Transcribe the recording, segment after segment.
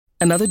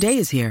Another day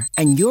is here,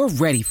 and you're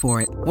ready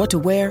for it. What to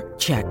wear?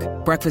 Check.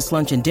 Breakfast,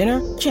 lunch, and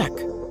dinner? Check.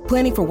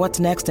 Planning for what's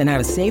next and how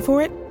to save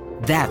for it?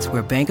 That's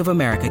where Bank of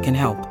America can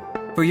help.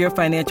 For your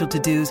financial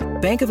to-dos,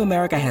 Bank of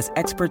America has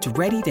experts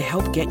ready to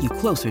help get you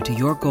closer to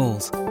your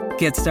goals.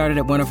 Get started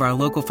at one of our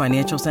local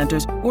financial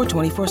centers or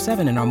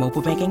 24/7 in our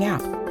mobile banking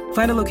app.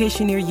 Find a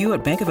location near you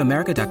at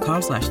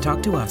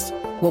bankofamerica.com/talktous.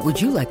 What would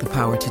you like the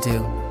power to do?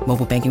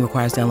 Mobile banking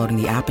requires downloading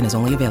the app and is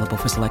only available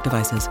for select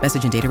devices.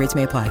 Message and data rates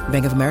may apply.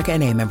 Bank of America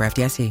N.A., member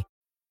FDIC.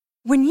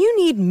 When you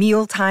need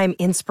mealtime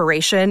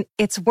inspiration,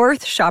 it's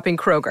worth shopping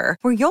Kroger,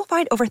 where you'll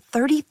find over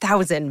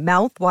 30,000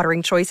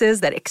 mouth-watering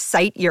choices that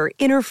excite your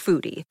inner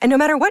foodie. And no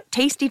matter what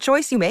tasty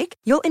choice you make,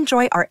 you'll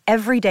enjoy our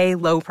everyday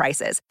low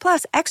prices,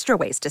 plus extra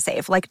ways to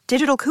save, like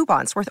digital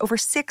coupons worth over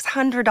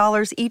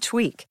 $600 each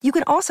week. You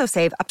can also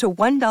save up to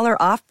 $1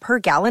 off per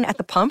gallon at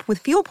the pump with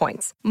fuel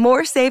points.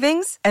 More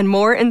savings and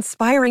more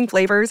inspiring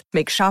flavors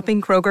make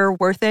shopping Kroger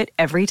worth it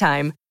every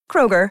time.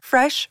 Kroger,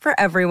 fresh for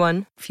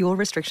everyone. Fuel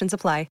restrictions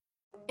apply.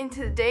 In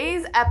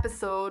today's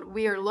episode,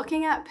 we are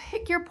looking at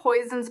Pick Your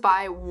Poisons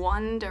by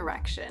One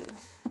Direction.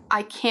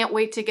 I can't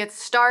wait to get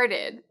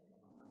started.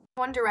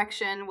 One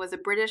Direction was a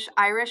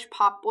British-Irish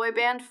pop boy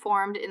band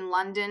formed in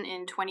London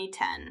in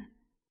 2010.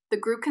 The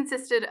group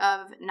consisted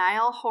of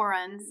Niall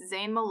Horan,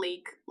 Zayn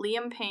Malik,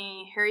 Liam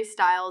Payne, Harry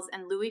Styles,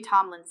 and Louis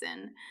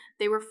Tomlinson.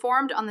 They were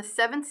formed on the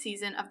 7th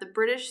season of the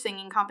British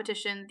singing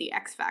competition, The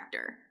X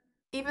Factor.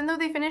 Even though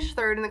they finished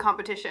 3rd in the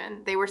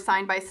competition, they were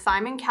signed by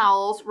Simon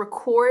Cowell's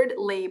record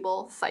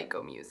label,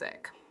 Psycho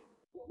Music.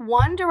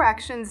 One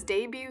Direction's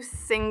debut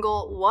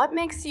single, What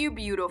Makes You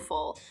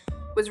Beautiful,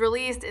 was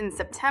released in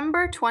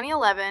September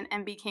 2011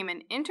 and became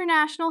an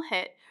international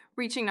hit,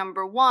 reaching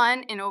number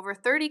 1 in over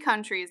 30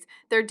 countries.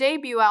 Their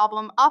debut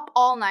album, Up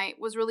All Night,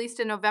 was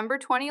released in November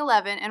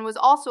 2011 and was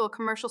also a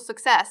commercial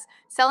success,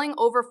 selling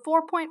over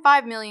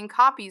 4.5 million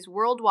copies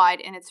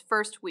worldwide in its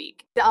first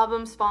week. The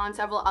album spawned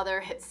several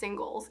other hit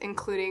singles,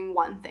 including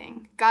One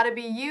Thing, Gotta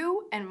Be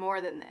You, and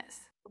More Than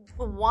This.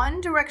 One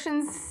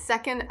Direction's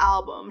second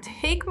album,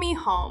 Take Me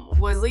Home,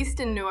 was released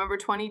in November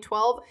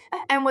 2012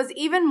 and was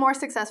even more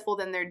successful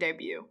than their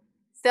debut,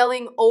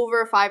 selling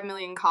over 5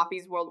 million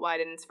copies worldwide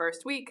in its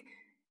first week.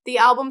 The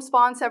album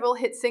spawned several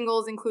hit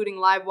singles, including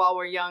Live While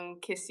We're Young,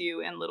 Kiss You,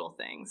 and Little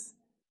Things.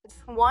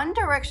 One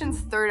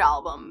Direction's third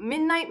album,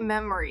 Midnight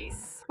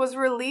Memories, was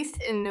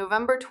released in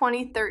November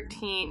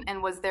 2013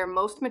 and was their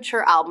most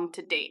mature album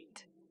to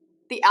date.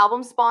 The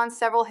album spawned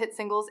several hit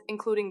singles,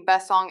 including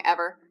Best Song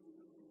Ever,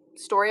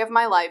 Story of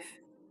My Life,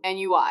 and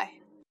UI.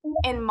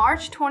 In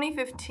March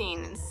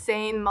 2015,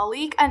 Zayn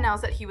Malik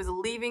announced that he was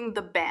leaving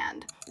the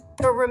band.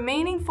 The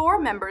remaining 4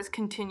 members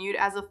continued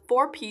as a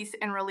 4-piece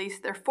and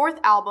released their 4th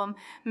album,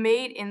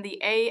 Made in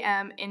the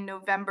AM, in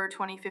November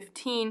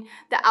 2015.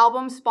 The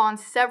album spawned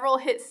several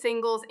hit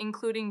singles,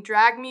 including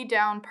Drag Me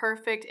Down,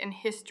 Perfect, and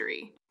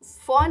History.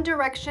 One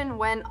Direction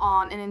went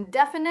on an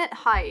indefinite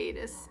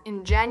hiatus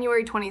in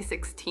January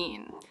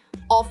 2016.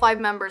 All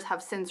 5 members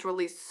have since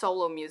released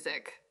solo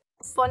music.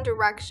 One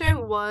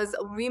Direction was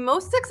the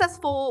most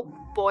successful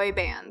boy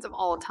bands of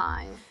all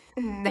time.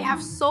 They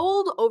have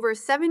sold over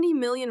 70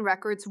 million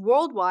records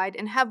worldwide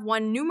and have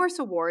won numerous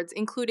awards,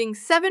 including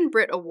 7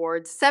 Brit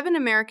Awards, 7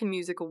 American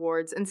Music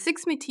Awards, and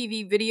 6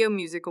 MTV Video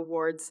Music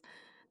Awards.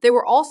 They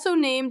were also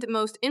named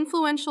most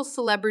influential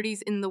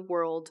celebrities in the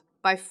world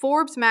by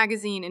Forbes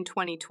magazine in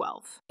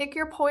 2012. Pick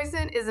Your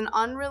Poison is an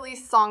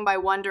unreleased song by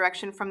One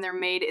Direction from their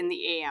Made in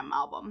the AM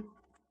album.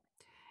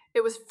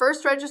 It was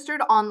first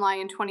registered online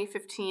in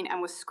 2015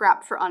 and was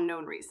scrapped for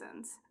unknown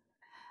reasons.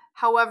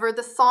 However,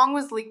 the song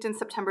was leaked in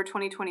September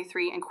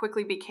 2023 and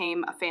quickly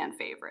became a fan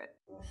favorite.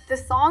 The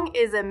song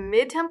is a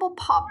mid-tempo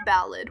pop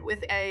ballad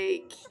with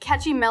a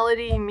catchy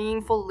melody and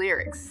meaningful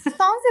lyrics. The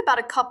song is about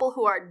a couple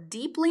who are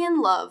deeply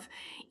in love,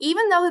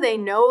 even though they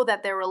know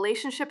that their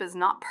relationship is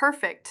not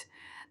perfect.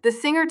 The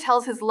singer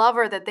tells his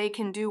lover that they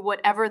can do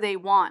whatever they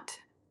want,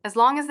 as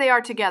long as they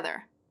are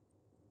together.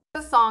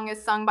 The song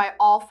is sung by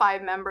all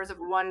 5 members of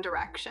One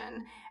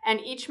Direction, and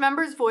each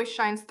member's voice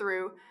shines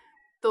through.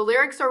 The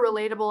lyrics are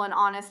relatable and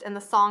honest, and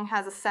the song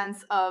has a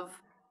sense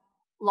of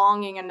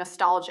longing and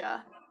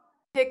nostalgia.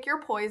 Pick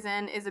Your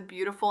Poison is a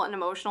beautiful and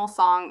emotional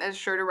song that is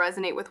sure to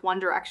resonate with One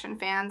Direction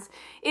fans.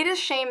 It is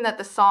a shame that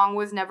the song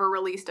was never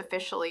released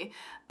officially,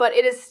 but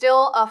it is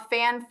still a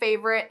fan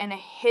favorite and a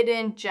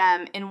hidden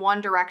gem in One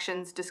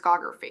Direction's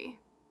discography.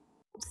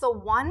 So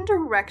One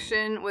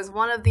Direction was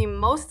one of the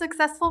most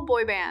successful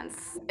boy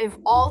bands of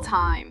all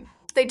time.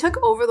 They took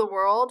over the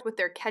world with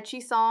their catchy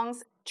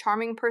songs,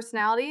 charming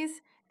personalities,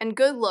 and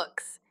good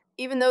looks.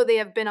 Even though they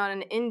have been on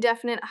an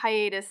indefinite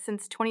hiatus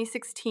since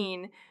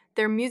 2016,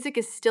 their music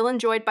is still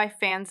enjoyed by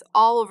fans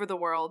all over the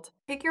world.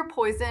 Pick Your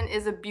Poison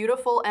is a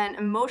beautiful and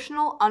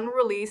emotional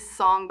unreleased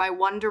song by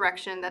One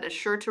Direction that is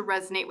sure to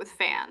resonate with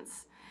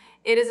fans.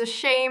 It is a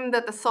shame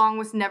that the song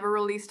was never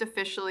released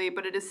officially,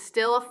 but it is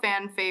still a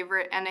fan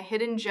favorite and a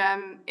hidden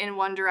gem in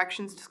One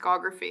Direction's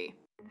discography.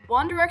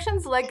 One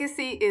Direction's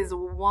legacy is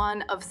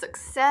one of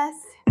success,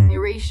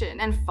 narration,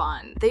 and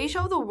fun. They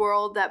show the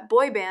world that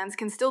boy bands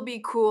can still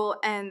be cool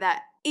and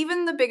that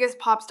Even the biggest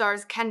pop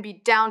stars can be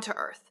down to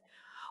earth.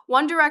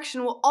 One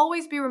Direction will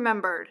always be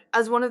remembered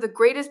as one of the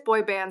greatest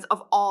boy bands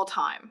of all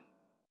time.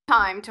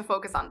 Time to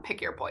focus on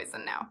Pick Your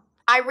Poison now.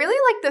 I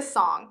really like this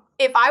song.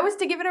 If I was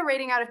to give it a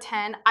rating out of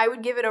 10, I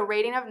would give it a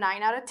rating of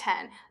 9 out of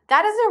 10.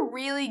 That is a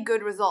really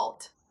good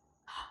result.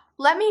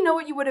 Let me know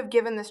what you would have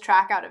given this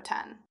track out of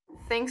 10.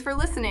 Thanks for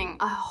listening.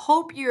 I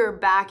hope you're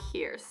back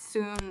here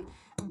soon.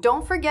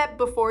 Don't forget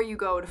before you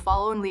go to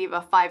follow and leave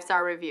a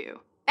 5-star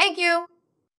review. Thank you!